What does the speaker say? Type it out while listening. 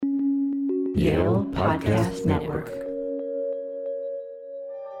Yale Podcast Network.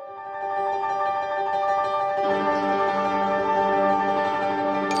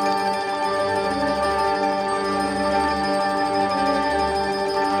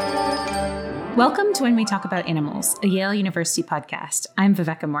 Welcome to When We Talk About Animals, a Yale University podcast. I'm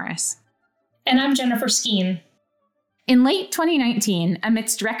Viveka Morris. And I'm Jennifer Skeen. In late 2019,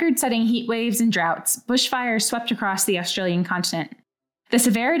 amidst record-setting heat waves and droughts, bushfires swept across the Australian continent. The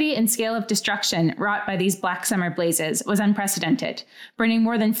severity and scale of destruction wrought by these black summer blazes was unprecedented, burning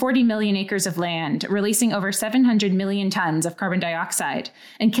more than 40 million acres of land, releasing over 700 million tons of carbon dioxide,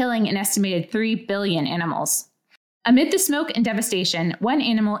 and killing an estimated 3 billion animals. Amid the smoke and devastation, one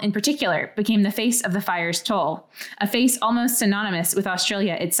animal in particular became the face of the fire's toll, a face almost synonymous with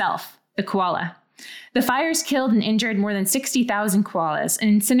Australia itself, the koala. The fires killed and injured more than 60,000 koalas and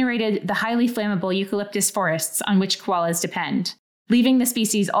incinerated the highly flammable eucalyptus forests on which koalas depend, leaving the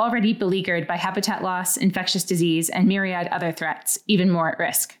species already beleaguered by habitat loss, infectious disease, and myriad other threats even more at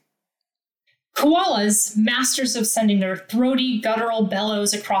risk. Koalas, masters of sending their throaty, guttural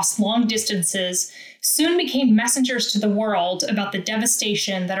bellows across long distances, soon became messengers to the world about the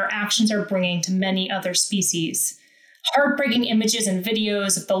devastation that our actions are bringing to many other species. Heartbreaking images and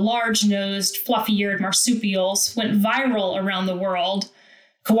videos of the large-nosed, fluffy-eared marsupials went viral around the world.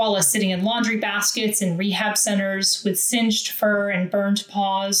 Koalas sitting in laundry baskets in rehab centers with singed fur and burned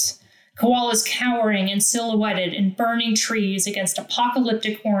paws. Koalas cowering and silhouetted in burning trees against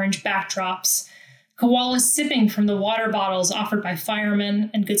apocalyptic orange backdrops. Koalas sipping from the water bottles offered by firemen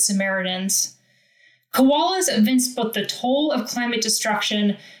and Good Samaritans. Koalas evince both the toll of climate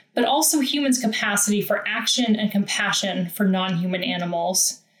destruction, but also humans' capacity for action and compassion for non-human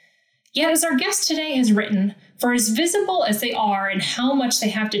animals. Yet, as our guest today has written, for as visible as they are and how much they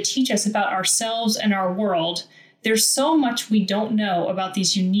have to teach us about ourselves and our world, there's so much we don't know about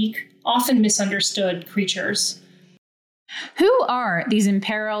these unique, often misunderstood creatures. Who are these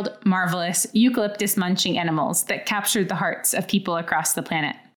imperiled, marvelous, eucalyptus-munching animals that captured the hearts of people across the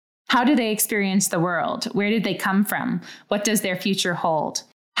planet? How do they experience the world? Where did they come from? What does their future hold?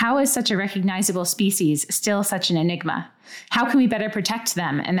 How is such a recognizable species still such an enigma? How can we better protect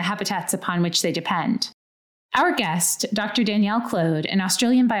them and the habitats upon which they depend? Our guest, Dr. Danielle Clode, an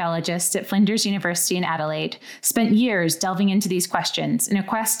Australian biologist at Flinders University in Adelaide, spent years delving into these questions in a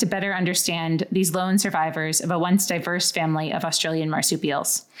quest to better understand these lone survivors of a once diverse family of Australian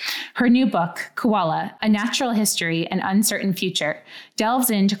marsupials. Her new book, Koala, A Natural History and Uncertain Future, delves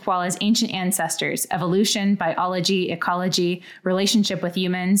into koalas' ancient ancestors, evolution, biology, ecology, relationship with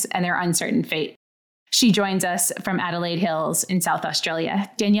humans, and their uncertain fate. She joins us from Adelaide Hills in South Australia.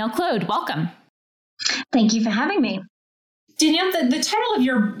 Danielle Clode, welcome. Thank you for having me. Danielle, the title of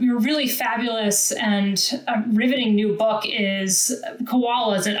your really fabulous and riveting new book is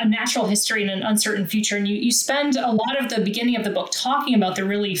Koalas, A Natural History and an Uncertain Future. And you spend a lot of the beginning of the book talking about the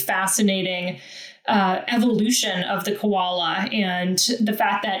really fascinating evolution of the koala and the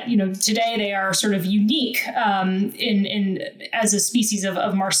fact that, today they are sort of unique in as a species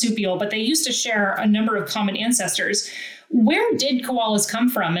of marsupial, but they used to share a number of common ancestors. Where did koalas come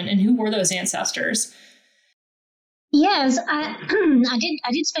from and who were those ancestors? Yes, I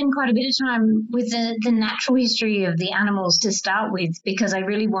did spend quite a bit of time with the natural history of the animals to start with, because I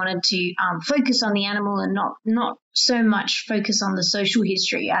really wanted to focus on the animal and not so much focus on the social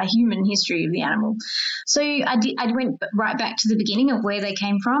history, human history of the animal. So I went right back to the beginning of where they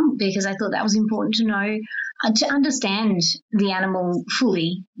came from, because I thought that was important to know. To understand the animal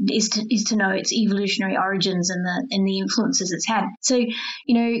fully is to know its evolutionary origins and the influences it's had. So,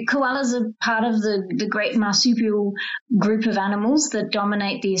 koalas are part of the great marsupial group of animals that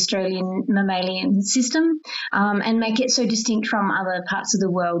dominate the Australian mammalian system and make it so distinct from other parts of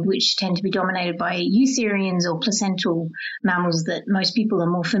the world, which tend to be dominated by eutherians or placental mammals that most people are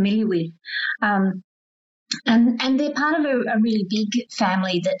more familiar with. And they're part of a really big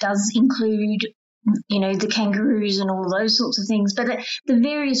family that does include the kangaroos and all those sorts of things. But the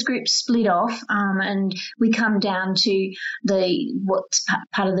various groups split off and we come down to what's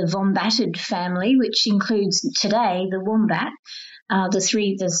part of the wombatid family, which includes today the wombat, the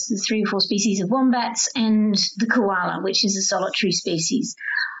three or four species of wombats, and the koala, which is a solitary species.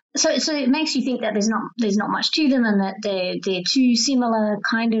 So it makes you think that there's not much to them, and that they're two similar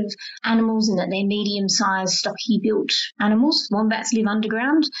kind of animals, and that they're medium-sized, stocky-built animals. Wombats live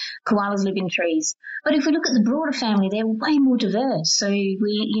underground, koalas live in trees. But if we look at the broader family, they're way more diverse. So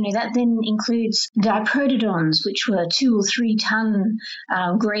that then includes diprotodons, which were 2 or 3 ton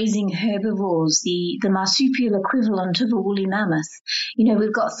grazing herbivores, the marsupial equivalent of a woolly mammoth.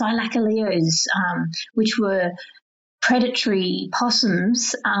 We've got thylacoleos, which were predatory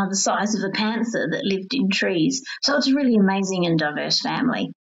possums the size of a panther that lived in trees. So it's a really amazing and diverse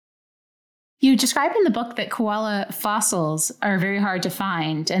family. You describe in the book that koala fossils are very hard to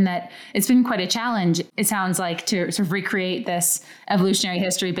find and that it's been quite a challenge, it sounds like, to sort of recreate this evolutionary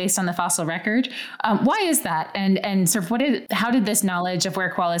history based on the fossil record. Why is that? And sort of how did this knowledge of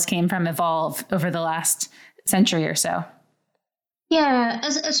where koalas came from evolve over the last century or so? Yeah,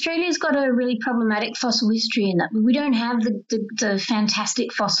 Australia's got a really problematic fossil history in that we don't have the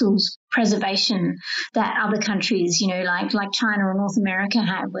fantastic fossils preservation that other countries, like China or North America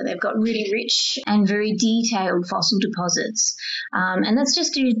have, where they've got really rich and very detailed fossil deposits. And that's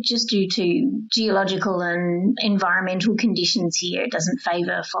just due to geological and environmental conditions here. It doesn't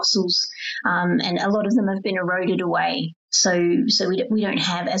favour fossils, and a lot of them have been eroded away. So we don't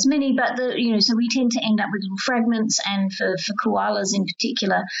have as many, but so we tend to end up with little fragments, and for koalas in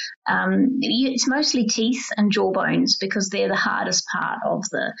particular, it's mostly teeth and jawbones because they're the hardest part of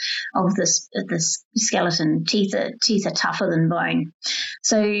the skeleton. Teeth are tougher than bone,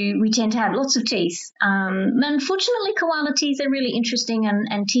 so we tend to have lots of teeth. Unfortunately, koala teeth are really interesting,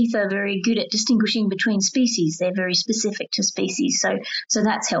 and teeth are very good at distinguishing between species. They're very specific to species, so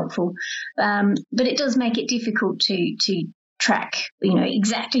that's helpful. But it does make it difficult to track,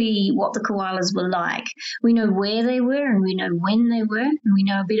 exactly what the koalas were like. We know where they were, and we know when they were, and we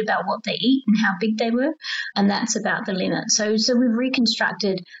know a bit about what they eat and how big they were, and that's about the limit. So we've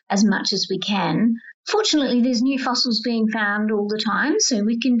reconstructed as much as we can. Fortunately, there's new fossils being found all the time, so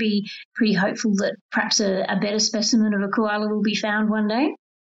we can be pretty hopeful that perhaps a better specimen of a koala will be found one day.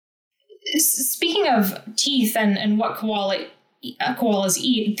 Speaking of teeth and what koalas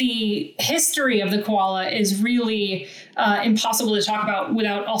eat, the history of the koala is really impossible to talk about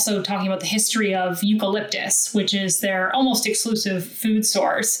without also talking about the history of eucalyptus, which is their almost exclusive food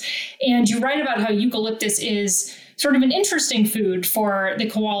source. And you write about how eucalyptus is sort of an interesting food for the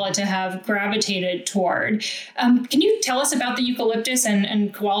koala to have gravitated toward. Can you tell us about the eucalyptus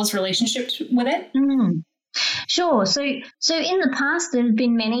and koala's relationship with it? Sure. So in the past, there have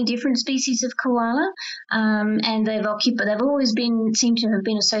been many different species of koala, and they've always seem to have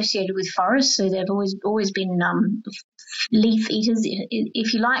been associated with forests. So they've always been leaf eaters,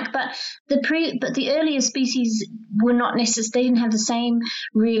 if you like. But the earlier species were not necessarily. They didn't have the same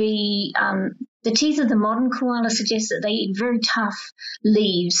really. The teeth of the modern koala suggest that they eat very tough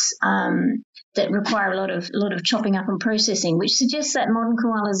leaves that require a lot of chopping up and processing, which suggests that modern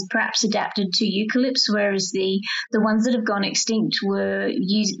koalas perhaps adapted to eucalypts, whereas the ones that have gone extinct were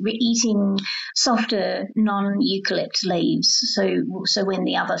eating softer non-eucalypt leaves. So when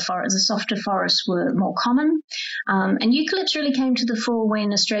the softer forests were more common, and eucalypts really came to the fore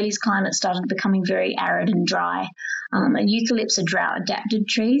when Australia's climate started becoming very arid and dry. And eucalypts are drought-adapted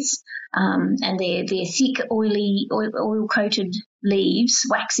trees, and their thick, oil-coated leaves,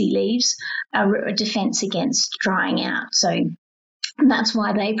 waxy leaves, are a defense against drying out. So that's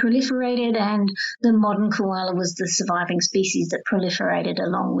why they proliferated, and the modern koala was the surviving species that proliferated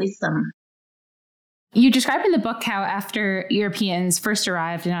along with them. You describe in the book how after Europeans first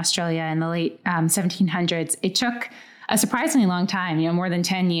arrived in Australia in the late 1700s, it took a surprisingly long time, more than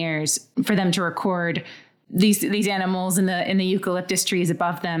 10 years, for them to record these animals in the eucalyptus trees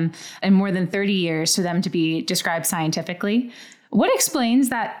above them, and more than 30 years for them to be described scientifically. What explains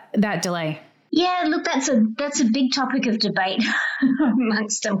that delay? Yeah, look, that's a big topic of debate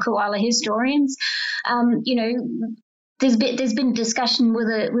amongst koala historians. There's been discussion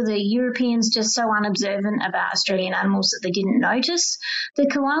whether Europeans just so unobservant about Australian animals that they didn't notice the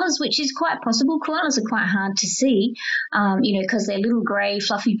koalas, which is quite possible. Koalas are quite hard to see, because they're little grey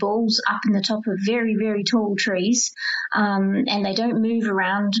fluffy balls up in the top of very, very tall trees, and they don't move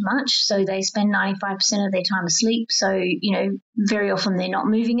around much, so they spend 95% of their time asleep. So, very often they're not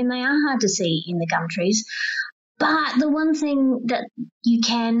moving, and they are hard to see in the gum trees. But the one thing that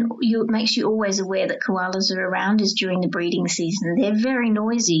makes you always aware that koalas are around is during the breeding season. They're very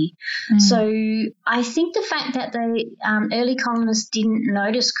noisy. So I think the fact that the early colonists didn't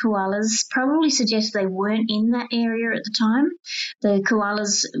notice koalas probably suggests they weren't in that area at the time.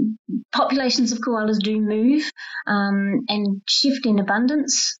 Populations of koalas do move and shift in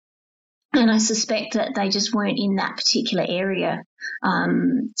abundance. And I suspect that they just weren't in that particular area.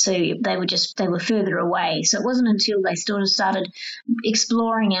 So they were further away. So it wasn't until they sort of started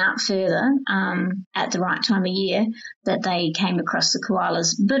exploring out further at the right time of year that they came across the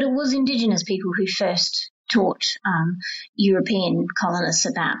koalas. But it was Indigenous people who first taught European colonists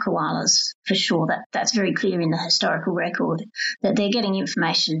about koalas, for sure. That's very clear in the historical record, that they're getting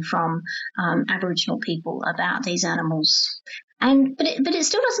information from Aboriginal people about these animals. But it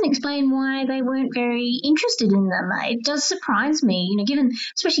still doesn't explain why they weren't very interested in them. It does surprise me,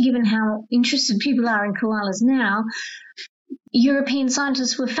 especially given how interested people are in koalas now. European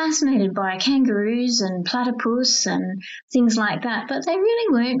scientists were fascinated by kangaroos and platypus and things like that, but they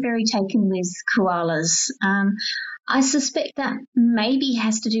really weren't very taken with koalas. I suspect that maybe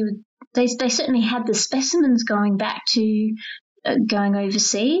has to do with they certainly had the specimens going back to going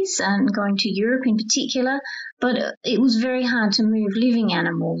overseas and going to Europe in particular, but it was very hard to move living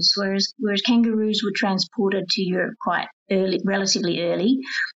animals, whereas kangaroos were transported to Europe quite early, relatively early.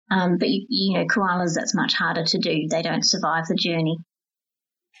 But koalas, that's much harder to do. They don't survive the journey.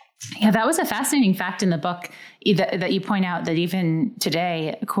 Yeah, that was a fascinating fact in the book that you point out that even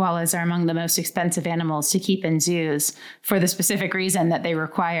today, koalas are among the most expensive animals to keep in zoos for the specific reason that they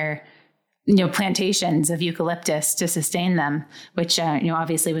require plantations of eucalyptus to sustain them, which,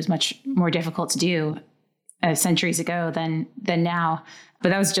 obviously was much more difficult to do centuries ago than now. But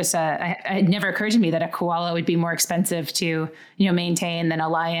that was just it never occurred to me that a koala would be more expensive to, maintain than a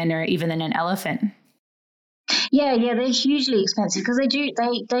lion or even than an elephant. Yeah, they're hugely expensive because they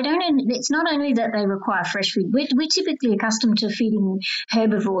don't, it's not only that they require fresh food. We're typically accustomed to feeding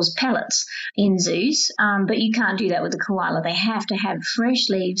herbivores pellets in zoos, but you can't do that with a koala. They have to have fresh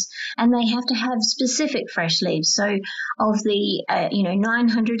leaves, and they have to have specific fresh leaves. So of the,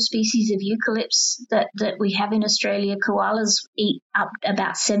 900 species of eucalypts that we have in Australia, koalas eat up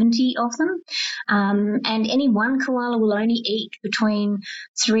about 70 of them. And any one koala will only eat between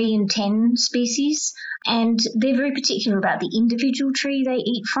 3 and 10 species. And they're very particular about the individual tree they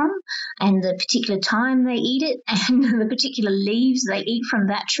eat from and the particular time they eat it and the particular leaves they eat from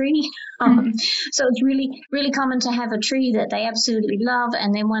that tree. So it's really, really common to have a tree that they absolutely love,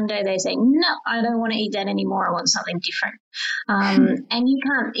 and then one day they say, no, I don't want to eat that anymore. I want something different. And you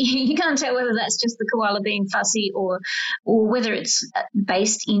can't tell whether that's just the koala being fussy or whether it's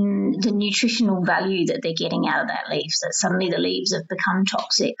based in the nutritional value that they're getting out of that leaf. So suddenly the leaves have become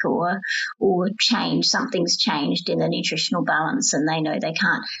toxic or changed. Something's changed in the nutritional balance, and they know they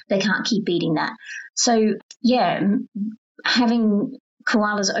can't keep eating that. So having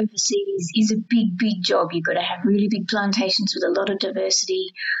koalas overseas is a big job. You've got to have really big plantations with a lot of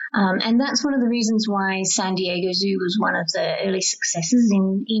diversity. And that's one of the reasons why San Diego Zoo was one of the early successes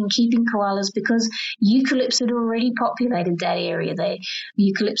in keeping koalas, because eucalypts had already populated that area.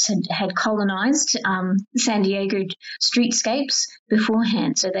 Eucalypts had colonized San Diego streetscapes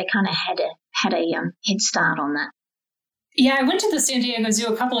beforehand, so they kind of had a head start on that. Yeah, I went to the San Diego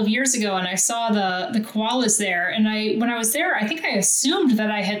Zoo a couple of years ago, and I saw the koalas there. And when I was there, I think I assumed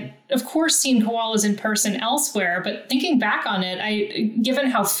that I had, of course, seen koalas in person elsewhere. But thinking back on it, given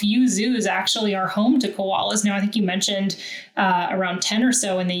how few zoos actually are home to koalas now, I think you mentioned around 10 or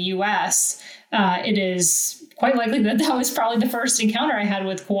so in the U.S., it is quite likely that was probably the first encounter I had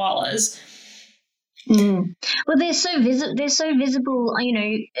with koalas. Well, they're so visible,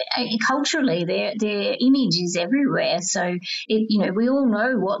 culturally. Their image is everywhere. So we all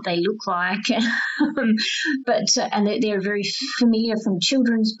know what they look like, and they're very familiar from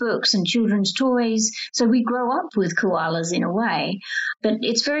children's books and children's toys. So we grow up with koalas in a way, but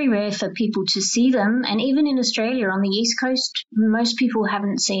it's very rare for people to see them. And even in Australia, on the East Coast, most people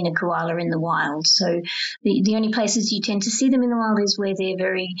haven't seen a koala in the wild. So the only places you tend to see them in the wild is where they're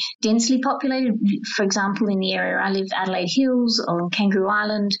very densely populated. For example, in the area I live, Adelaide Hills, on Kangaroo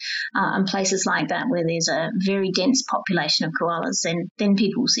Island, and places like that where there's a very dense population of koalas, and then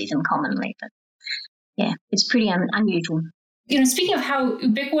people see them commonly. But yeah, it's pretty unusual. Speaking of how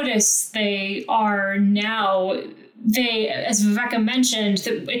ubiquitous they are now, as Viveka mentioned,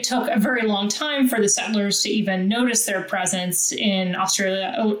 that it took a very long time for the settlers to even notice their presence in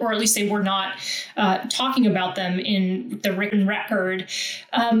Australia, or at least they were not talking about them in the written record.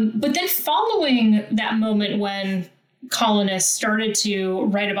 But then following that moment when colonists started to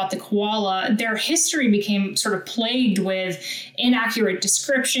write about the koala, their history became sort of plagued with inaccurate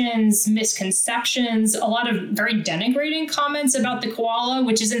descriptions, misconceptions, a lot of very denigrating comments about the koala,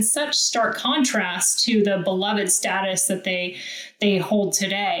 which is in such stark contrast to the beloved status that they hold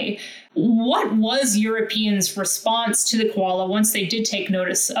today. What was Europeans' response to the koala once they did take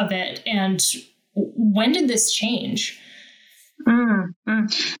notice of it, and when did this change?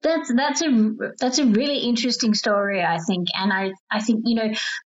 That's a really interesting story, I think, and I think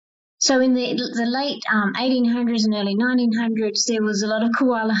So in the late 1800s and early 1900s, there was a lot of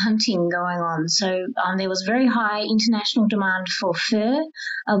koala hunting going on. So there was very high international demand for fur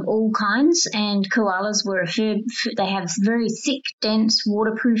of all kinds, and koalas were they have very thick, dense,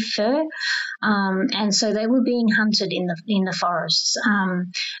 waterproof fur, and so they were being hunted in the forests.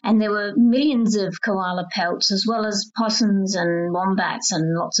 And there were millions of koala pelts, as well as possums and wombats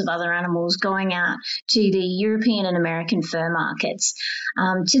and lots of other animals going out to the European and American fur markets,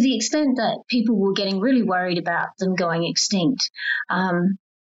 to the extent that people were getting really worried about them going extinct.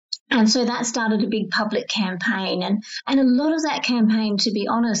 And so that started a big public campaign. And a lot of that campaign, to be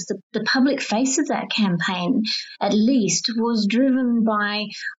honest, the public face of that campaign, at least, was driven by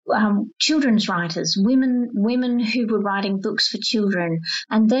children's writers, women who were writing books for children.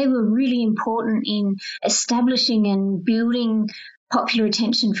 And they were really important in establishing and building popular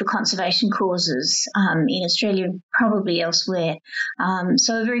attention for conservation causes in Australia and probably elsewhere.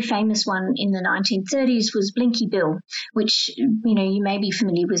 So a very famous one in the 1930s was Blinky Bill, which you may be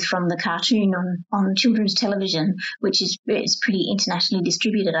familiar with from the cartoon on children's television, which is pretty internationally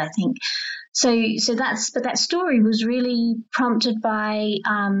distributed, I think. So that story was really prompted by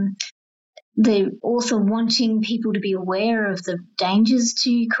the author wanting people to be aware of the dangers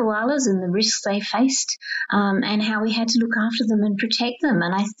to koalas and the risks they faced, and how we had to look after them and protect them.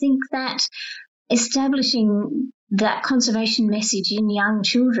 And I think that establishing that conservation message in young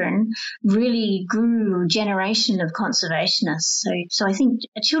children really grew a generation of conservationists. So I think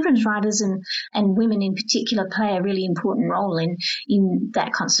children's writers and women in particular play a really important role in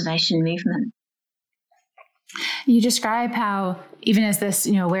that conservation movement. You describe how even as this,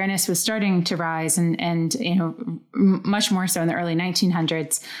 awareness was starting to rise and much more so in the early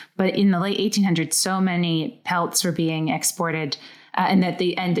 1900s, but in the late 1800s, so many pelts were being exported.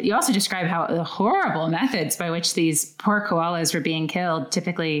 And you also describe how the horrible methods by which these poor koalas were being killed,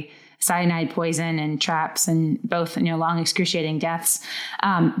 typically cyanide poison and traps, and both, long excruciating deaths.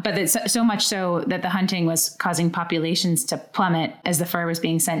 But it's so much so that the hunting was causing populations to plummet as the fur was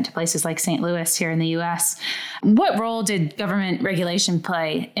being sent to places like St. Louis here in the U.S. What role did government regulation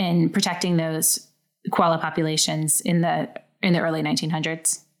play in protecting those koala populations in the early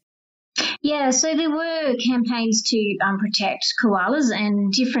 1900s? Yeah, so there were campaigns to protect koalas,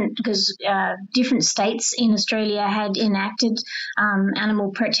 and different states in Australia had enacted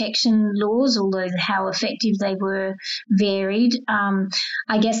animal protection laws, although how effective they were varied.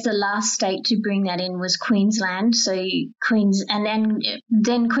 I guess the last state to bring that in was Queensland. So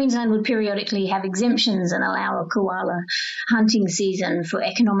then Queensland would periodically have exemptions and allow a koala hunting season for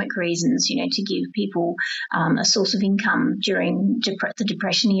economic reasons, to give people a source of income during the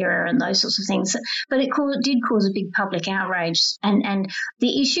Depression era and those sorts of things. But it did cause a big public outrage. And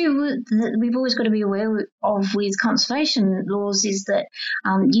the issue that we've always got to be aware of with conservation laws is that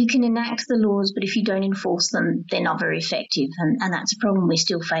you can enact the laws, but if you don't enforce them, they're not very effective. And that's a problem we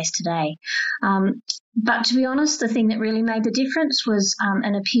still face today. But to be honest, the thing that really made the difference was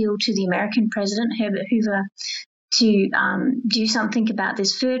an appeal to the American president, Herbert Hoover, to do something about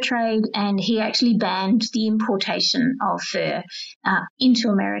this fur trade, and he actually banned the importation of fur into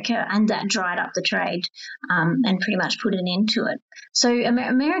America, and that dried up the trade and pretty much put an end to it. So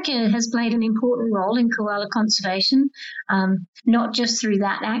America has played an important role in koala conservation, not just through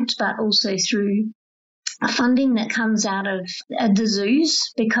that act, but also through funding that comes out of the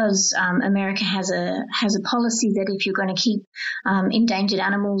zoos, because America has a policy that if you're going to keep endangered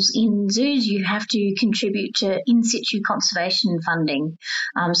animals in zoos, you have to contribute to in situ conservation funding.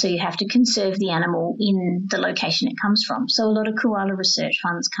 So you have to conserve the animal in the location it comes from. So a lot of koala research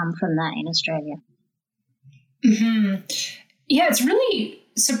funds come from that in Australia. Mm-hmm. Yeah, it's really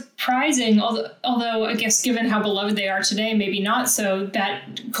surprising, although I guess given how beloved they are today, maybe not so,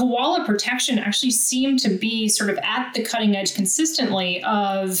 that koala protection actually seemed to be sort of at the cutting edge consistently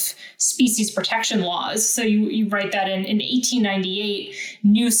of species protection laws. So you write that in 1898,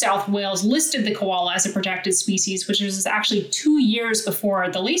 New South Wales listed the koala as a protected species, which was actually 2 years before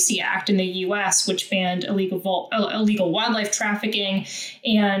the Lacey Act in the U.S., which banned illegal wildlife trafficking,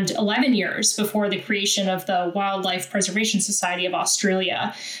 and 11 years before the creation of the Wildlife Preservation Society of Australia.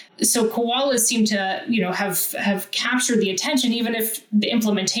 So koalas seem to, have captured the attention, even if the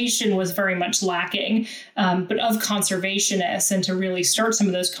implementation was very much lacking, but of conservationists, and to really start some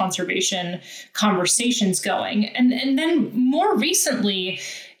of those conservation conversations going. And then more recently,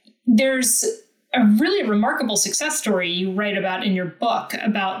 there's a really remarkable success story you write about in your book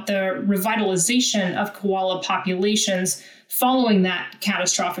about the revitalization of koala populations following that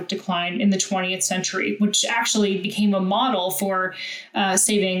catastrophic decline in the 20th century, which actually became a model for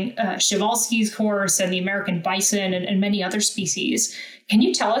saving Przewalski's horse and the American bison and many other species. Can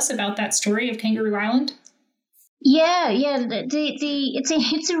you tell us about that story of Kangaroo Island? Yeah.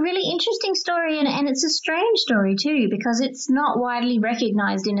 It's a really interesting story, and it's a strange story too, because it's not widely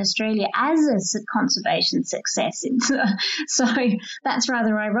recognised in Australia as a conservation success. So that's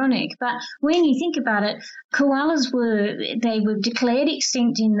rather ironic. But when you think about it, koalas were declared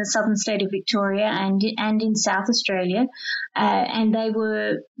extinct in the southern state of Victoria and in South Australia, and there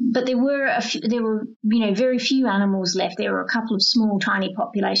were very few animals left. There were a couple of small, tiny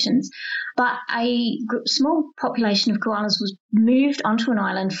populations, but a small population of koalas was moved onto an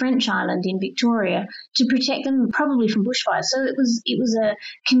island, French Island in Victoria, to protect them probably from bushfires. So it was a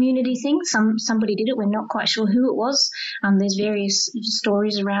community thing. Somebody did it. We're not quite sure who it was. There's various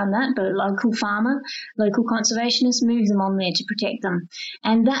stories around that, but a local farmer, local conservationists moved them on there to protect them,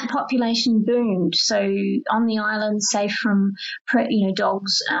 and that population boomed. So on the island, safe from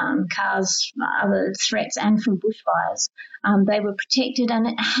dogs, cars, other threats, and from bushfires. They were protected, and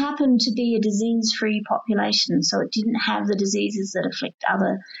it happened to be a disease-free population, so it didn't have the diseases that afflict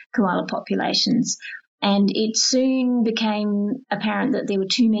other koala populations. And it soon became apparent that there were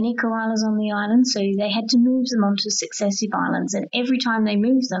too many koalas on the island, so they had to move them onto successive islands. And every time they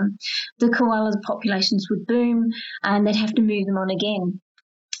moved them, the koala populations would boom, and they'd have to move them on again.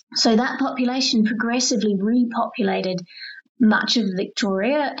 So that population progressively repopulated much of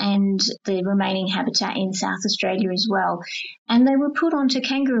Victoria and the remaining habitat in South Australia as well. And they were put onto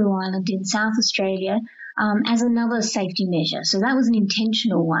Kangaroo Island in South Australia as another safety measure. So that was an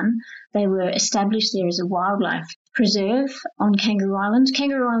intentional one. They were established there as a wildlife preserve on Kangaroo Island.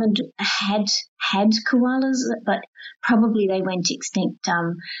 Kangaroo Island had koalas, but probably they went extinct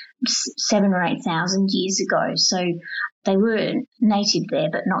 7,000 or 8,000 years ago. So they were native there,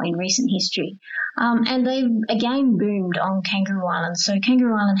 but not in recent history. And they again boomed on Kangaroo Island. So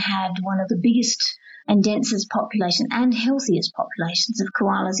Kangaroo Island had one of the biggest and densest population and healthiest populations of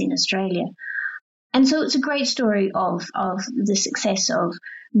koalas in Australia. And so it's a great story of the success of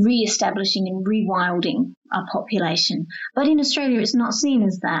re-establishing and rewilding a population. But in Australia, it's not seen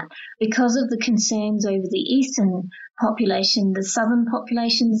as that. Because of the concerns over the eastern population, the southern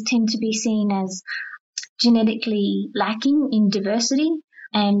populations tend to be seen as genetically lacking in diversity,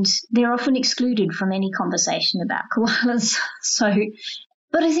 and they're often excluded from any conversation about koalas.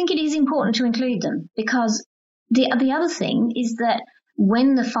 But I think it is important to include them, because the other thing is that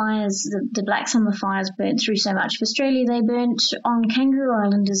when the fires, the Black Summer fires burnt through so much of Australia, they burnt on Kangaroo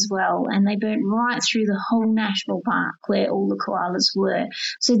Island as well, and they burnt right through the whole national park where all the koalas were.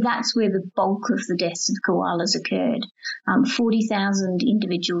 So that's where the bulk of the deaths of koalas occurred. 40,000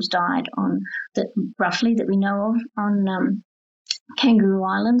 individuals died roughly that we know of on Kangaroo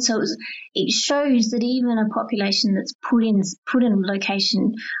Island. So it shows that even a population that's put in a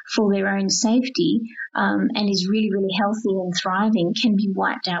location for their own safety and is really, really healthy and thriving can be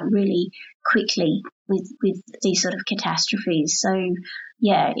wiped out really quickly with these sort of catastrophes. So,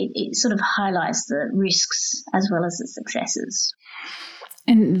 yeah, it sort of highlights the risks as well as the successes.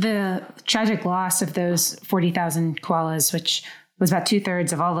 And the tragic loss of those 40,000 koalas, which was about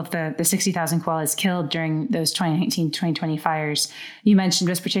 2/3 of all of the 60,000 koalas killed during those 2019-2020 fires, you mentioned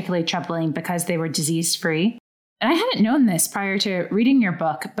was particularly troubling because they were disease-free. And I hadn't known this prior to reading your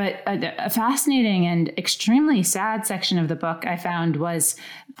book, but a fascinating and extremely sad section of the book I found was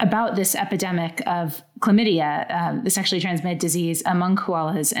about this epidemic of chlamydia, the sexually transmitted disease among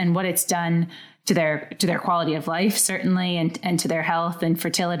koalas, and what it's done to their quality of life, certainly, and to their health and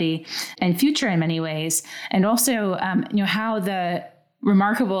fertility and future in many ways. And also, how the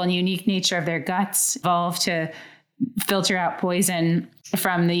remarkable and unique nature of their guts evolved to filter out poison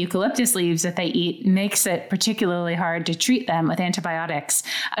from the eucalyptus leaves that they eat makes it particularly hard to treat them with antibiotics.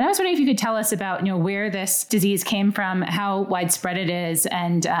 And I was wondering if you could tell us about, where this disease came from, how widespread it is,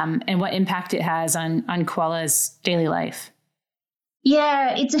 and what impact it has on koalas' daily life.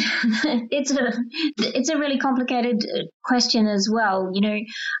 Yeah, it's a really complicated question as well.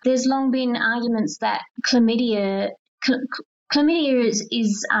 There's long been arguments that chlamydia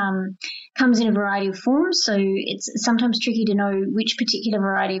comes in a variety of forms, so it's sometimes tricky to know which particular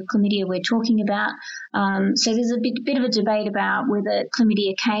variety of chlamydia we're talking about. So there's a bit of a debate about whether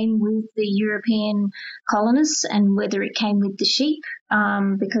chlamydia came with the European colonists and whether it came with the sheep,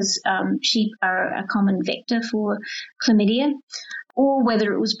 because sheep are a common vector for chlamydia, or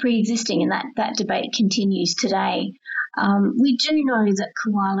whether it was pre-existing, and that debate continues today. We do know that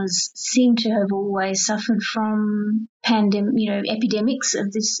koalas seem to have always suffered from epidemics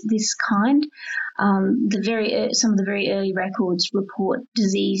of this kind. Some of the very early records report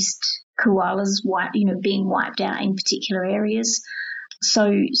diseased koalas being wiped out in particular areas, so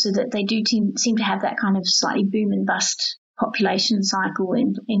that they do seem to have that kind of slightly boom and bust population cycle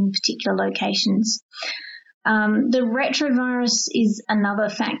in particular locations. The retrovirus is another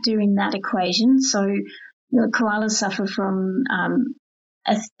factor in that equation. So the koalas suffer from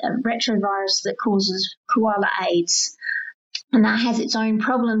a retrovirus that causes koala AIDS, and that has its own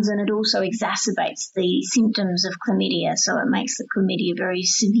problems, and it also exacerbates the symptoms of chlamydia, so it makes the chlamydia very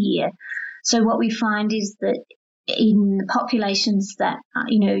severe. So what we find is that in the populations that,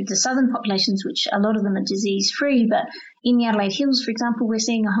 the southern populations, which a lot of them are disease-free, but in the Adelaide Hills, for example, we're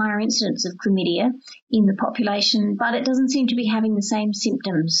seeing a higher incidence of chlamydia in the population, but it doesn't seem to be having the same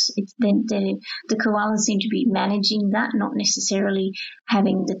symptoms. The koalas seem to be managing that, not necessarily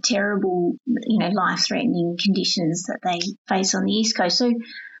having the terrible, life-threatening conditions that they face on the East Coast.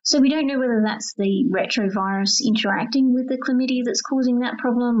 So we don't know whether that's the retrovirus interacting with the chlamydia that's causing that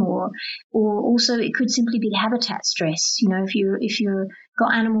problem, or also it could simply be habitat stress. If you're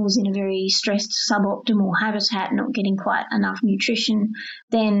got animals in a very stressed suboptimal habitat, not getting quite enough nutrition,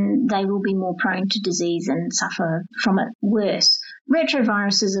 then they will be more prone to disease and suffer from it worse.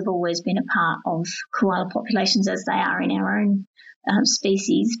 Retroviruses have always been a part of koala populations, as they are in our own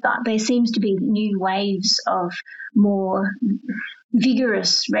species, but there seems to be new waves of more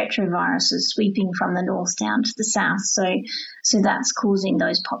vigorous retroviruses sweeping from the north down to the south. So that's causing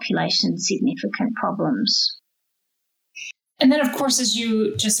those populations significant problems. And then, of course, as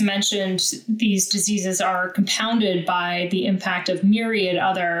you just mentioned, these diseases are compounded by the impact of myriad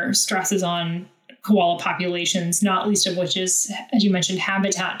other stresses on koala populations, not least of which is, as you mentioned,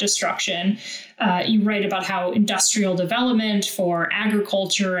 habitat destruction. You write about how industrial development for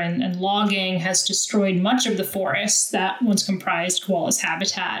agriculture and logging has destroyed much of the forests that once comprised koala's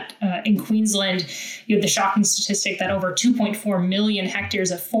habitat. In Queensland, you had the shocking statistic that over 2.4 million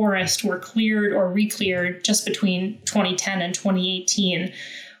hectares of forest were cleared or re-cleared just between 2010 and 2018.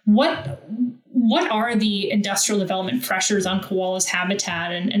 What are the industrial development pressures on koala's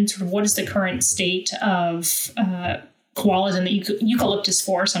habitat, and sort of what is the current state of koalas and the eucalyptus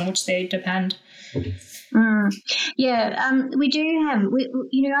forest on which they depend? We do have,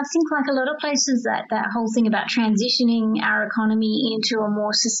 I think like a lot of places that whole thing about transitioning our economy into a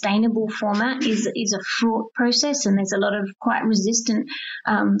more sustainable format is a fraught process, and there's a lot of quite resistant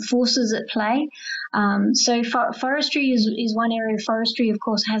forces at play. So forestry is one area. Forestry, of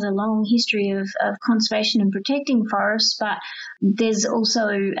course, has a long history of conservation and protecting forests, but there's also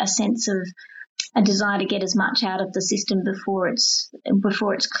a sense of a desire to get as much out of the system before it's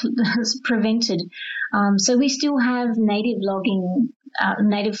prevented. So we still have native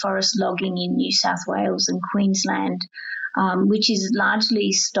forest logging in New South Wales and Queensland, which is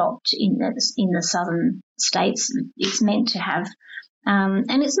largely stopped in the southern states. It's meant to have,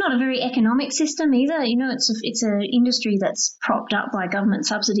 and it's not a very economic system either. It's an industry that's propped up by government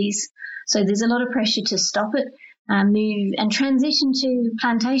subsidies. So there's a lot of pressure to stop it. Move and transition to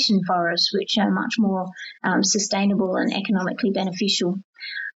plantation forests, which are much more sustainable and economically beneficial.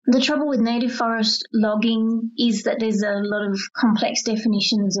 The trouble with native forest logging is that there's a lot of complex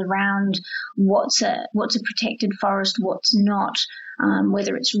definitions around what's a protected forest, what's not,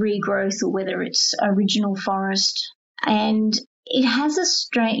 whether it's regrowth or whether it's original forest, and it has a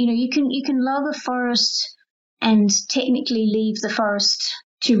you can log a forest and technically leave the forest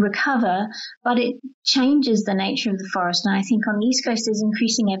to recover, but it changes the nature of the forest. And I think on the East Coast there's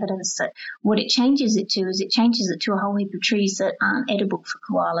increasing evidence that what it changes it to is it changes it to a whole heap of trees that aren't edible for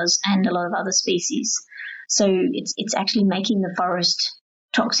koalas and a lot of other species. So it's actually making the forest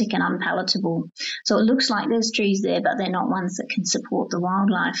toxic and unpalatable. So it looks like there's trees there, but they're not ones that can support the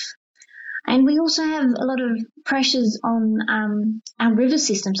wildlife. And we also have a lot of pressures on our river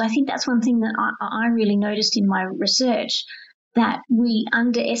systems. I think that's one thing that I really noticed in my research, that we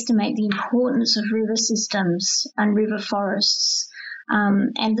underestimate the importance of river systems and river forests.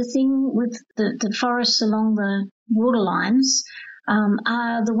 And the thing with the forests along the waterlines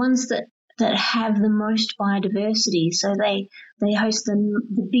are the ones that have the most biodiversity. So they host the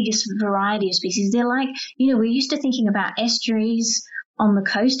biggest variety of species. They're like, we're used to thinking about estuaries on the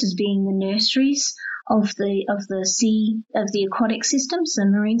coast as being the nurseries of the sea, of the aquatic systems, the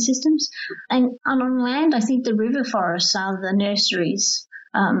marine systems. And on land, I think the river forests are the nurseries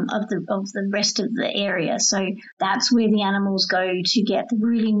of the rest of the area. So that's where the animals go to get the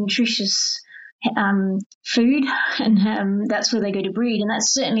really nutritious food, and that's where they go to breed, and that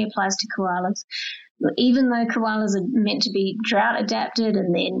certainly applies to koalas. even though koalas are meant to be drought adapted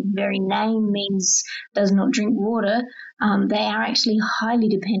and their very name does not drink water, they are actually highly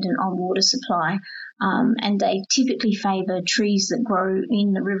dependent on water supply. And they typically favour trees that grow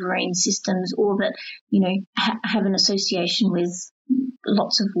in the riverine systems or that, have an association with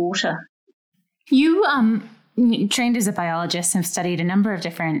lots of water. You trained as a biologist and have studied a number of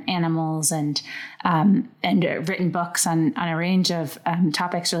different animals and written books on a range of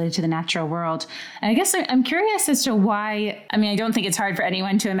topics related to the natural world. And I guess I'm curious as to why, I don't think it's hard for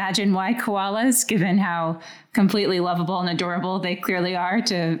anyone to imagine why koalas, given how completely lovable and adorable they clearly are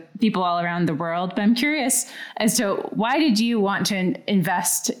to people all around the world. But I'm curious as to why did you want to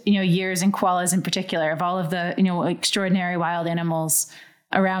invest, years in koalas in particular, of all of the, extraordinary wild animals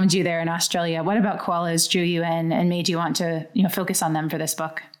around you there in Australia? What about koalas drew you in and made you want to, focus on them for this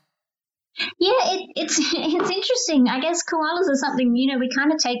book? Yeah, it's interesting. I guess koalas are something, we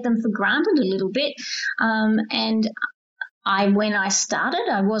kind of take them for granted a little bit. And when I started,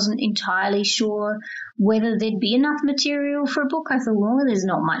 I wasn't entirely sure whether there'd be enough material for a book. I thought, well, there's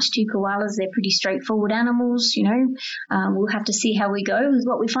not much to koalas. They're pretty straightforward animals, We'll have to see how we go with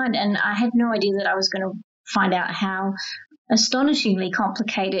what we find. And I had no idea that I was going to find out how astonishingly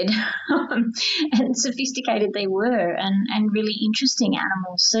complicated and sophisticated they were, and really interesting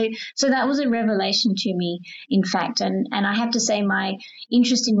animals. So that was a revelation to me, in fact. And I have to say my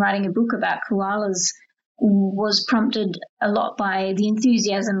interest in writing a book about koalas was prompted a lot by the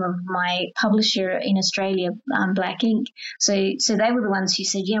enthusiasm of my publisher in Australia, Black Ink. So they were the ones who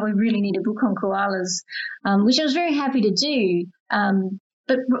said, yeah, we really need a book on koalas, which I was very happy to do.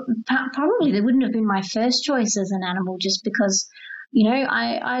 But probably they wouldn't have been my first choice as an animal, just because,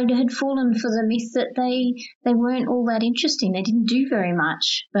 I had fallen for the myth that they weren't all that interesting. They didn't do very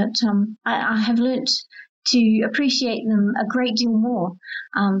much. But I have learnt to appreciate them a great deal more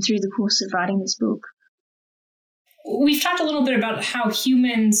through the course of writing this book. We've talked a little bit about how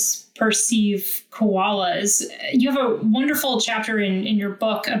humans perceive koalas. You have a wonderful chapter in your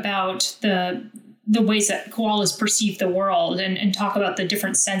book about the ways that koalas perceive the world and talk about the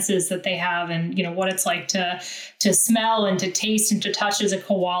different senses that they have and, what it's like to smell and to taste and to touch as a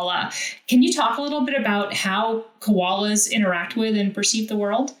koala. Can you talk a little bit about how koalas interact with and perceive the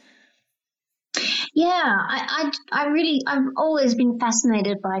world? Yeah, I've always been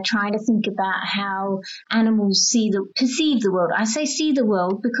fascinated by trying to think about how animals perceive the world. I say see the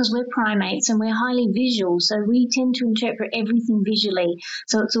world because we're primates and we're highly visual, so we tend to interpret everything visually.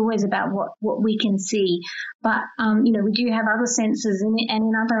 So it's always about what we can see. But, we do have other senses and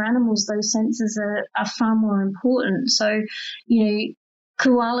in other animals, those senses are far more important. So,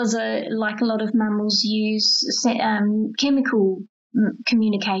 koalas are, like a lot of mammals, use chemical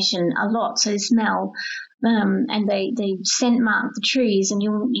communication a lot, so smell, and they scent mark the trees, and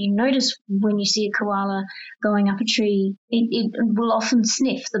you notice when you see a koala going up a tree, it will often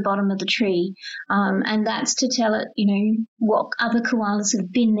sniff the bottom of the tree, and that's to tell it, what other koalas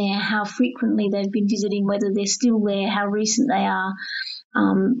have been there, how frequently they've been visiting, whether they're still there, how recent they are,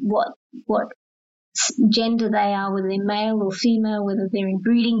 what gender they are, whether they're male or female, whether they're in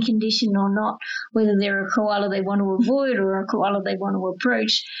breeding condition or not, whether they're a koala they want to avoid or a koala they want to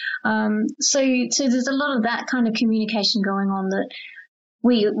approach. So there's a lot of that kind of communication going on that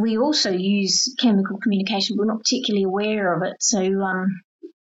we also use chemical communication. We're not particularly aware of it. So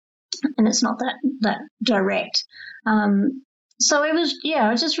and it's not that direct. So I was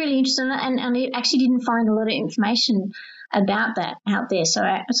just really interested in that, and I actually didn't find a lot of information about that out there. So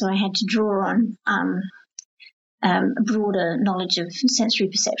I had to draw on a broader knowledge of sensory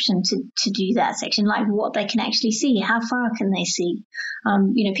perception to do that section, like what they can actually see, how far can they see.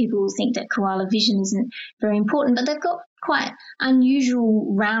 People will think that koala vision isn't very important, but they've got quite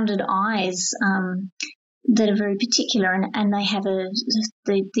unusual rounded eyes that are very particular, and they have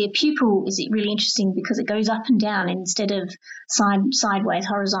their pupil is really interesting because it goes up and down instead of sideways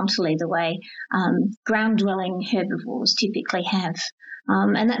horizontally the way ground-dwelling herbivores typically have.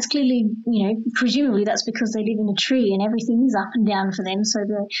 And that's clearly, presumably that's because they live in a tree and everything is up and down for them, so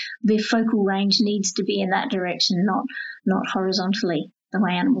their focal range needs to be in that direction, not horizontally the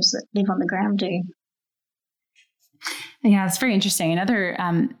way animals that live on the ground do. Yeah, it's very interesting. Another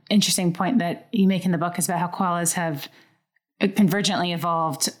interesting point that you make in the book is about how koalas have convergently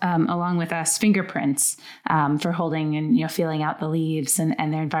evolved along with us fingerprints for holding and feeling out the leaves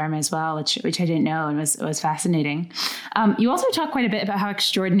and their environment as well, which I didn't know and was fascinating. You also talk quite a bit about how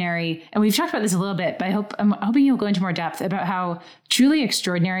extraordinary, and we've talked about this a little bit, but I'm hoping you'll go into more depth about how truly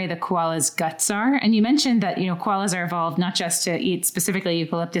extraordinary the koala's guts are. And you mentioned that koalas are evolved not just to eat specifically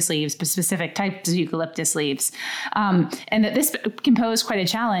eucalyptus leaves, but specific types of eucalyptus leaves, and that this can pose quite a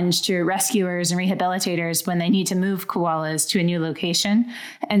challenge to rescuers and rehabilitators when they need to move koalas to a new location.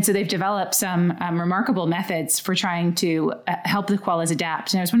 And so they've developed some remarkable methods for trying to help the koalas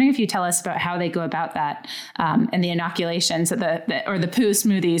adapt. And I was wondering if you tell us about how they go about that and the inoculations or the poo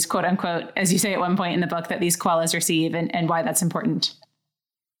smoothies, quote unquote, as you say at one point in the book, that these koalas receive and why that's important.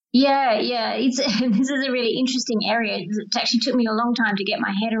 Yeah. This is a really interesting area. It actually took me a long time to get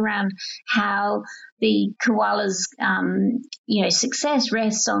my head around how the koalas, success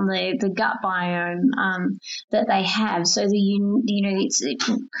rests on the gut biome that they have. So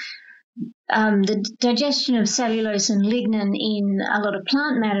the digestion of cellulose and lignin in a lot of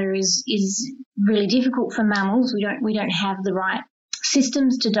plant matter is really difficult for mammals. We don't have the right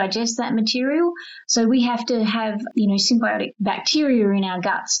systems to digest that material. So we have to have, symbiotic bacteria in our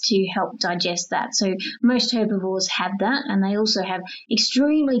guts to help digest that. So most herbivores have that, and they also have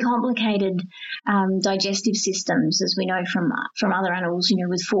extremely complicated digestive systems, as we know from other animals,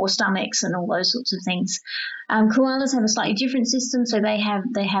 with 4 stomachs and all those sorts of things. Koalas have a slightly different system. So they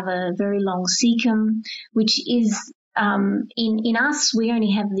have a very long cecum, which is in us, we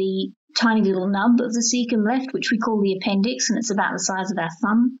only have the tiny little nub of the cecum left, which we call the appendix, and it's about the size of our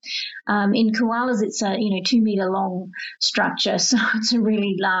thumb. In koalas, it's a 2 meter long structure, so it's a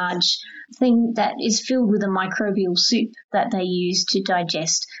really large thing that is filled with a microbial soup that they use to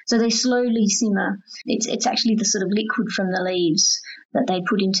digest. So they slowly simmer. It's actually the sort of liquid from the leaves that they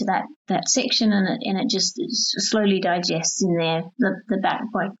put into that section, and it just slowly digests in there,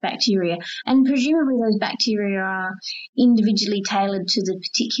 the bacteria. And presumably those bacteria are individually tailored to the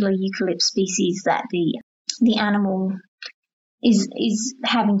particular eucalypt species that the animal is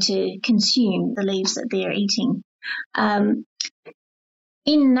having to consume, the leaves that they're eating.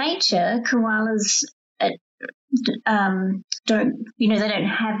 In nature, koalas they don't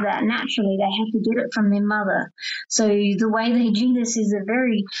have that naturally. They have to get it from their mother. So the way they do this is a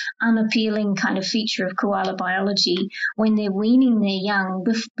very unappealing kind of feature of koala biology. When they're weaning their young,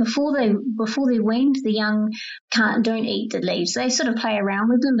 before they're weaned, the young don't eat the leaves. They sort of play around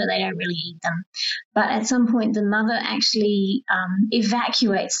with them, but they don't really eat them. But at some point, the mother actually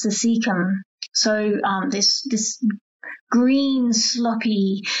evacuates the cecum. So this green,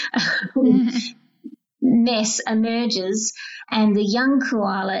 sloppy mess emerges, and the young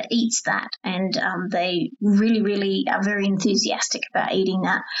koala eats that, and they really, really are very enthusiastic about eating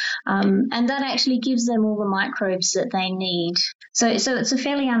that, and that actually gives them all the microbes that they need. So it's a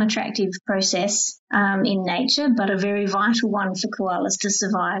fairly unattractive process in nature, but a very vital one for koalas to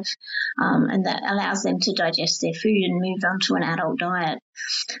survive, and that allows them to digest their food and move on to an adult diet.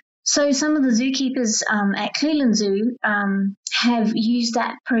 So some of the zookeepers at Cleveland Zoo have used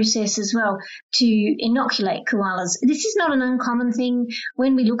that process as well to inoculate koalas. This is not an uncommon thing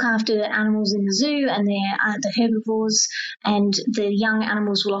when we look after animals in the zoo and they're the herbivores, and the young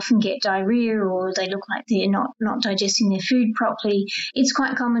animals will often get diarrhea or they look like they're not digesting their food properly. It's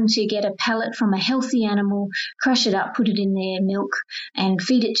quite common to get a pellet from a healthy animal, crush it up, put it in their milk and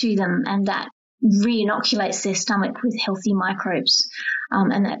feed it to them, and that re-inoculates their stomach with healthy microbes,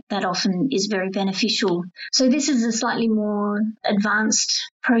 and that often is very beneficial. So this is a slightly more advanced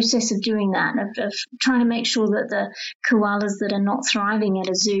process of doing that, of trying to make sure that the koalas that are not thriving at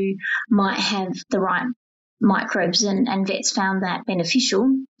a zoo might have the right microbes, and vets found that beneficial.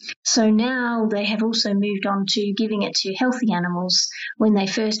 So now they have also moved on to giving it to healthy animals when they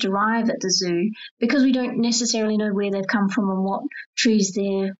first arrive at the zoo, because we don't necessarily know where they've come from and what trees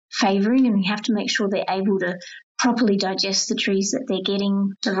they're favouring, and we have to make sure they're able to properly digest the trees that they're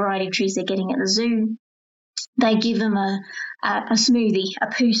getting, the variety of trees they're getting at the zoo. They give them a smoothie, a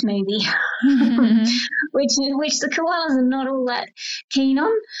poo smoothie, which the koalas are not all that keen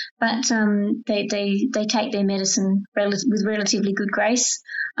on, but they take their medicine with relatively good grace,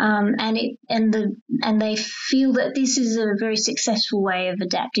 and they feel that this is a very successful way of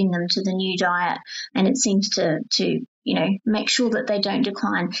adapting them to the new diet, and it seems to make sure that they don't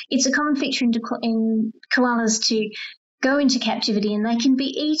decline. It's a common feature in koalas to go into captivity, and they can be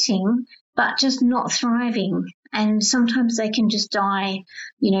eating but just not thriving. And sometimes they can just die,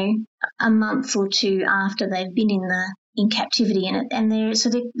 a month or two after they've been in in captivity, and they're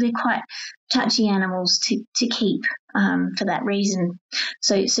quite touchy animals to keep for that reason.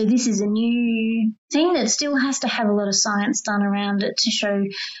 So this is a new thing that still has to have a lot of science done around it to show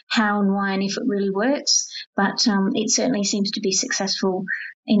how and why and if it really works. But it certainly seems to be successful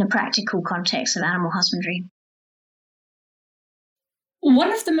in a practical context of animal husbandry.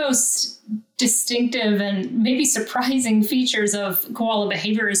 One of the most distinctive and maybe surprising features of koala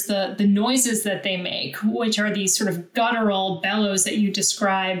behavior is the noises that they make, which are these sort of guttural bellows that you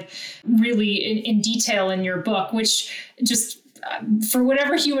describe really in detail in your book, which just for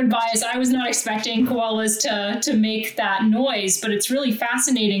whatever human bias, I was not expecting koalas to make that noise, but it's really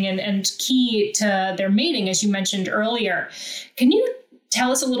fascinating and key to their mating, as you mentioned earlier. Can you tell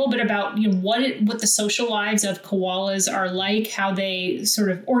us a little bit about what the social lives of koalas are like, how they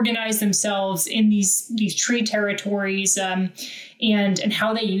sort of organize themselves in these tree territories, and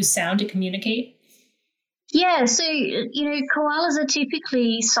how they use sound to communicate? Yeah, so, koalas are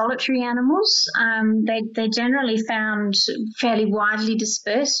typically solitary animals. They're generally found fairly widely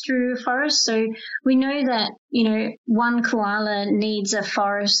dispersed through a forest. So we know that, one koala needs a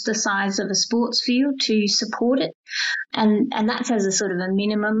forest the size of a sports field to support it. And that's as a sort of a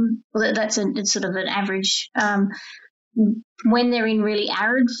minimum. Well, it's sort of an average. When they're in really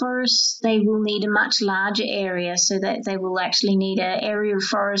arid forests, they will need a much larger area, so that they will actually need an area of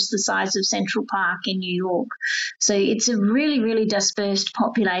forest the size of Central Park in New York. So it's a really, really dispersed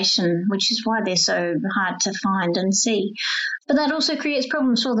population, which is why they're so hard to find and see. But that also creates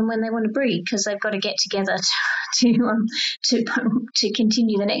problems for them when they want to breed, because they've got to get together to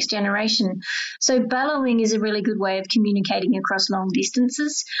continue the next generation. So bellowing is a really good way of communicating across long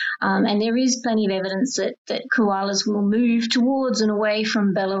distances, and there is plenty of evidence that koalas will move towards and away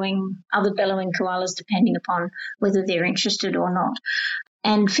from other bellowing koalas, depending upon whether they're interested or not.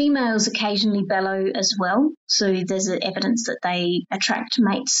 And females occasionally bellow as well, so there's evidence that they attract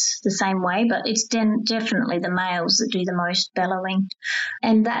mates the same way, but it's definitely the males that do the most bellowing,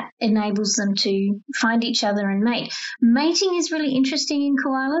 and that enables them to find each other and mate. Mating is really interesting in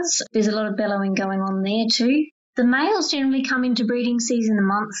koalas. There's a lot of bellowing going on there too. The males generally come into breeding season a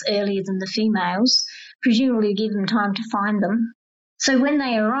month earlier than the females, presumably to give them time to find them. So when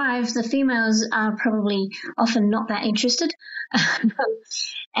they arrive, the females are probably often not that interested.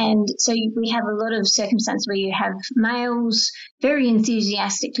 And so we have a lot of circumstances where you have males very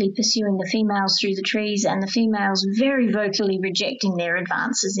enthusiastically pursuing the females through the trees, and the females very vocally rejecting their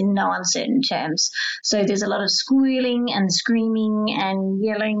advances in no uncertain terms. So there's a lot of squealing and screaming and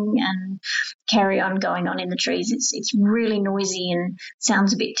yelling and carry on going on in the trees. It's really noisy and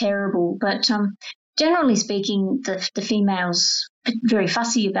sounds a bit terrible, but generally speaking, the females are very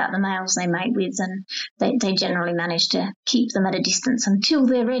fussy about the males they mate with, and they generally manage to keep them at a distance until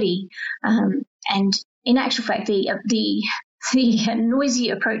they're ready. And in actual fact, the noisy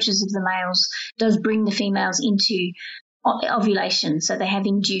approaches of the males does bring the females into ovulation, so they have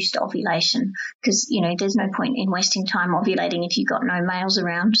induced ovulation, because there's no point in wasting time ovulating if you've got no males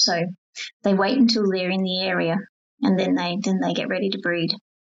around. So they wait until they're in the area, and then they get ready to breed.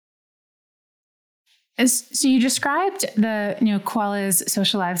 So you described the koalas'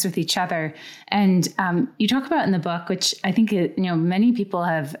 social lives with each other, and you talk about in the book, which I think many people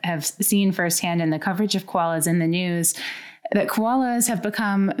have seen firsthand in the coverage of koalas in the news, that koalas have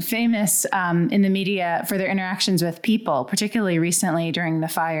become famous in the media for their interactions with people, particularly recently during the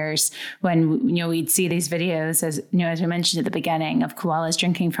fires, when we'd see these videos, as we mentioned at the beginning, of koalas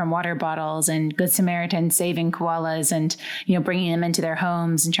drinking from water bottles and Good Samaritans saving koalas and bringing them into their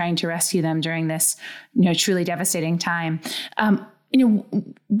homes and trying to rescue them during this truly devastating time.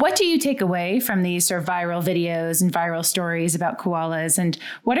 What do you take away from these sort of viral videos and viral stories about koalas, and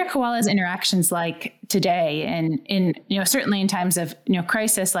what are koalas' interactions like today? And in certainly in times of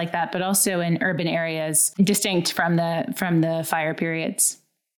crisis like that, but also in urban areas distinct from the fire periods.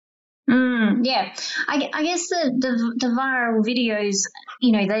 Yeah, I guess the viral videos,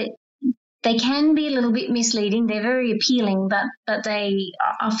 they can be a little bit misleading. They're very appealing, but they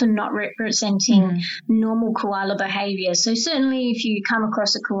are often not representing normal koala behavior. So certainly if you come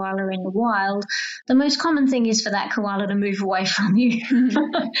across a koala in the wild, the most common thing is for that koala to move away from you.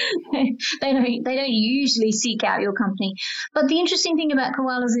 They don't usually seek out your company. But the interesting thing about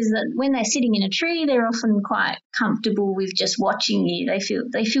koalas is that when they're sitting in a tree, they're often quite comfortable with just watching you.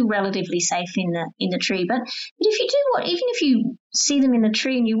 They feel relatively safe in the tree. But if you do even if you see them in the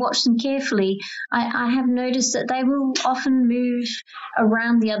tree and you watch them carefully, I have noticed that they will often move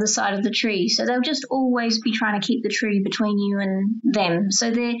around the other side of the tree. So they'll just always be trying to keep the tree between you and them.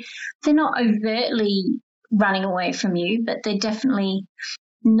 So they're not overtly running away from you, but they're definitely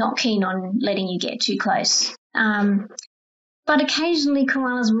not keen on letting you get too close. But occasionally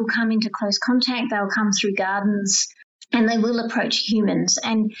koalas will come into close contact. They'll come through gardens and they will approach humans.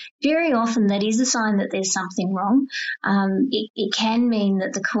 And very often that is a sign that there's something wrong. It can mean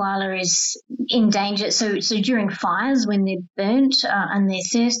that the koala is in danger. So during fires, when they're burnt and they're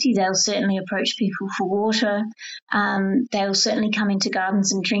thirsty, they'll certainly approach people for water. They'll certainly come into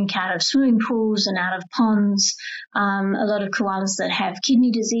gardens and drink out of swimming pools and out of ponds. A lot of koalas that have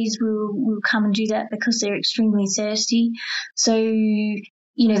kidney disease will come and do that because they're extremely thirsty. So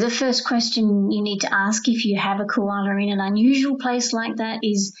the first question you need to ask if you have a koala in an unusual place like that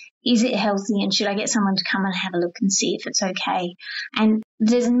is it healthy, and should I get someone to come and have a look and see if it's okay? And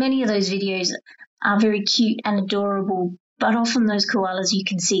there's many of those videos are very cute and adorable, but often those koalas you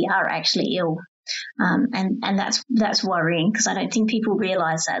can see are actually ill. And that's worrying because I don't think people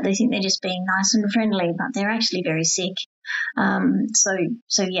realize that. They think they're just being nice and friendly, but they're actually very sick.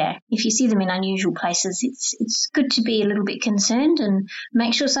 So yeah, if you see them in unusual places, it's good to be a little bit concerned and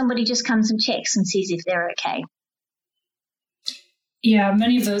make sure somebody just comes and checks and sees if they're okay. Yeah,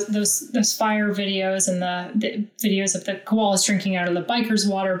 many of those fire videos and the videos of the koalas drinking out of the biker's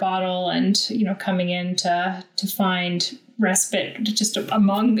water bottle and coming in to find respite just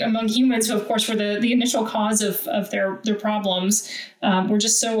among humans who, of course, were the initial cause of their problems, were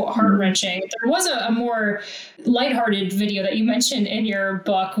just so heart-wrenching. There was a more lighthearted video that you mentioned in your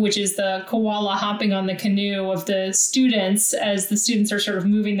book, which is the koala hopping on the canoe of the students as the students are sort of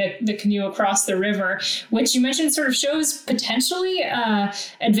moving the canoe across the river, which you mentioned sort of shows potentially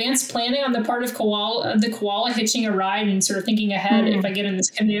advanced planning on the part of the koala hitching a ride and sort of thinking ahead. If I get in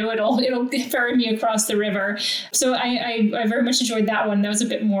this canoe, it'll ferry me across the river. So I very much enjoyed that one. That was a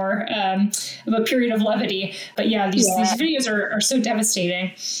bit more of a period of levity. But yeah, these videos are so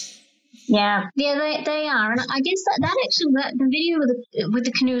devastating. Yeah, they are, and I guess that the video with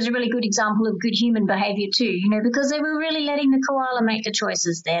the canoe is a really good example of good human behaviour too. Because they were really letting the koala make the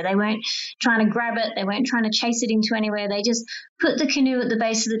choices there. They weren't trying to grab it. They weren't trying to chase it into anywhere. They just put the canoe at the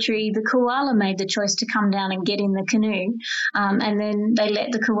base of the tree. The koala made the choice to come down and get in the canoe, and then they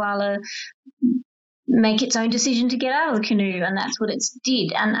let the koala make its own decision to get out of the canoe, and that's what it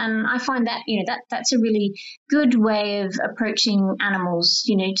did. And I find that that's a really good way of approaching animals.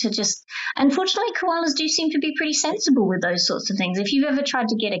 To just, unfortunately, koalas do seem to be pretty sensible with those sorts of things. If you've ever tried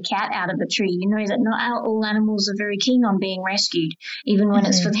to get a cat out of a tree, you know that not all animals are very keen on being rescued, even when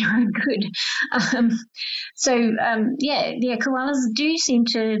it's for their own good. Koalas do seem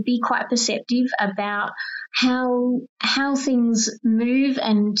to be quite perceptive about how things move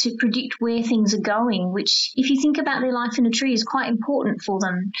and to predict where things are going, which, if you think about their life in a tree, is quite important for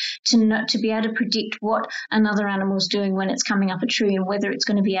them to be able to predict what another animal's doing when it's coming up a tree and whether it's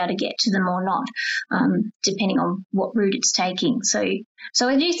going to be able to get to them or not, depending on what route it's taking. So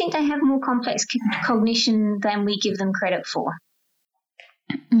I do think they have more complex cognition than we give them credit for.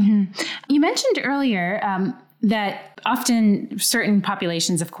 Mm-hmm. You mentioned earlier that often certain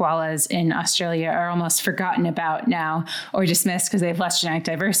populations of koalas in Australia are almost forgotten about now or dismissed because they have less genetic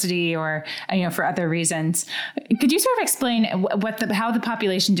diversity or, for other reasons. Could you sort of explain how the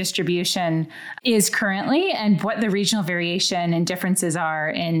population distribution is currently and what the regional variation and differences are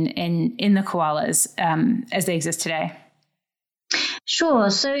in the koalas as they exist today?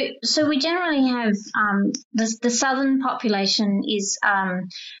 Sure. So we generally have the southern population is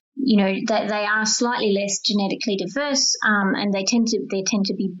that they are slightly less genetically diverse, and they tend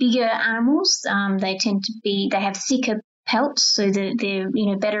to be bigger animals. They have thicker pelts, so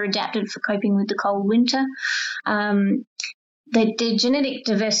they're better adapted for coping with the cold winter. Their genetic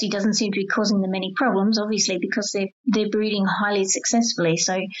diversity doesn't seem to be causing them any problems, obviously, because they're breeding highly successfully.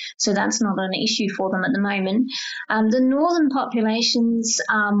 So that's not an issue for them at the moment. The northern populations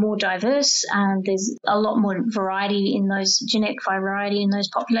are more diverse. There's a lot more variety in those, genetic variety in those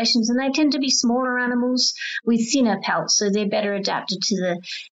populations, and they tend to be smaller animals with thinner pelts, so they're better adapted to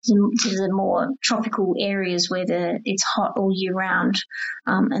the more tropical areas where it's hot all year round,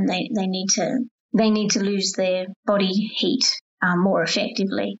 and they need to lose their body heat more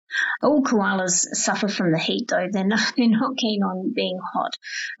effectively. All koalas suffer from the heat, though. They're not keen on being hot,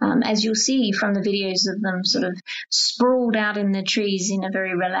 as you'll see from the videos of them sort of sprawled out in the trees in a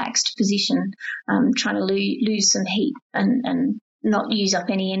very relaxed position, trying to lose some heat and not use up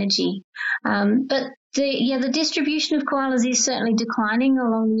any energy. But the distribution of koalas is certainly declining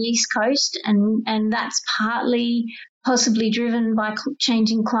along the east coast, and that's partly possibly driven by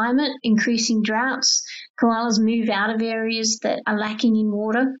changing climate, increasing droughts. Koalas move out of areas that are lacking in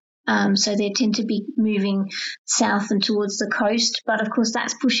water, So they tend to be moving south and towards the coast. But, of course,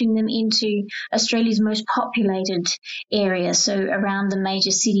 that's pushing them into Australia's most populated area, so around the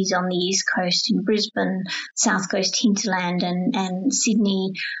major cities on the east coast in Brisbane, south coast hinterland and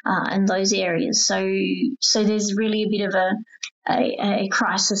Sydney and those areas. So there's really a bit of a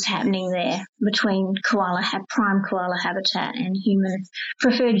crisis happening there between prime koala habitat and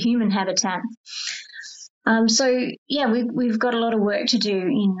preferred human habitat. We've got a lot of work to do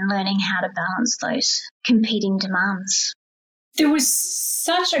in learning how to balance those competing demands. There was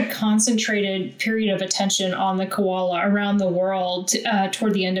such a concentrated period of attention on the koala around the world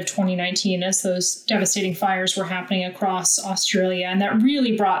toward the end of 2019 as those devastating fires were happening across Australia. And that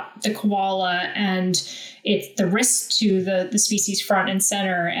really brought the koala and the risk to the species front and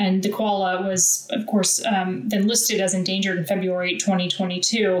center. And the koala was, of course, then listed as endangered in February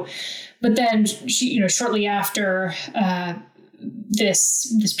 2022. But then, shortly after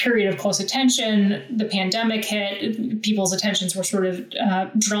this period of close attention, the pandemic hit, people's attentions were sort of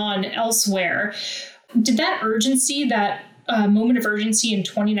drawn elsewhere. Did that urgency, that moment of urgency in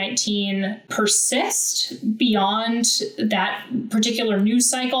 2019 persist beyond that particular news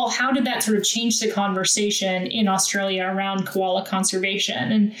cycle? How did that sort of change the conversation in Australia around koala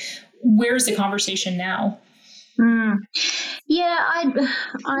conservation? And where's the conversation now? Yeah,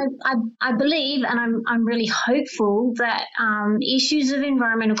 I believe, and I'm really hopeful that issues of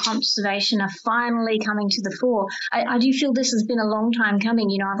environmental conservation are finally coming to the fore. I do feel this has been a long time coming.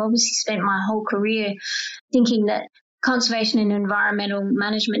 I've obviously spent my whole career thinking that conservation and environmental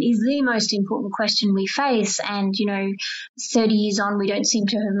management is the most important question we face. And, 30 years on, we don't seem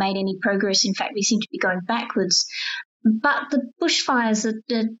to have made any progress. In fact, we seem to be going backwards. But the bushfires,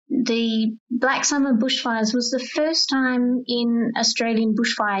 the Black Summer bushfires was the first time in Australian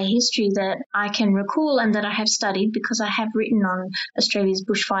bushfire history that I can recall and that I have studied, because I have written on Australia's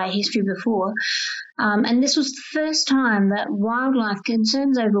bushfire history before. And this was the first time that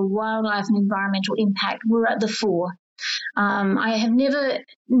concerns over wildlife and environmental impact were at the fore. I have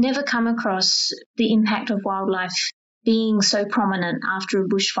never come across the impact of wildlife being so prominent after a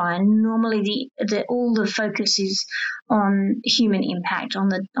bushfire. Normally, all the focus is on human impact, on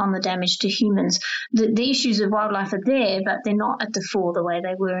the damage to humans. The issues of wildlife are there, but they're not at the fore the way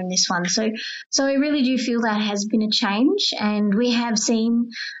they were in this one. So I really do feel that has been a change, and we have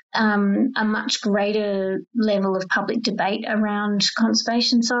seen a much greater level of public debate around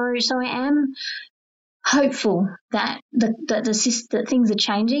conservation. So I am hopeful that that things are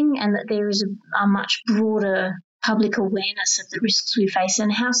changing and that there is a much broader public awareness of the risks we face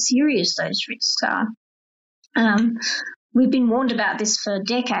and how serious those risks are. We've been warned about this for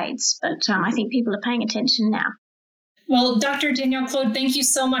decades, but I think people are paying attention now. Well, Dr. Danielle Clode, thank you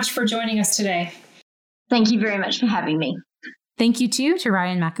so much for joining us today. Thank you very much for having me. Thank you, too, to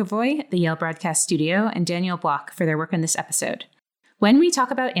Ryan McAvoy, the Yale Broadcast Studio, and Daniel Block for their work on this episode. When We Talk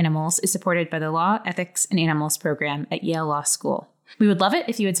About Animals is supported by the Law, Ethics, and Animals program at Yale Law School. We would love it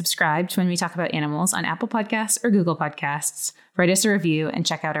if you would subscribe to When We Talk About Animals on Apple Podcasts or Google Podcasts, write us a review, and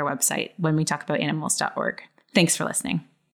check out our website, whenwetalkaboutAnimals.org. Thanks for listening.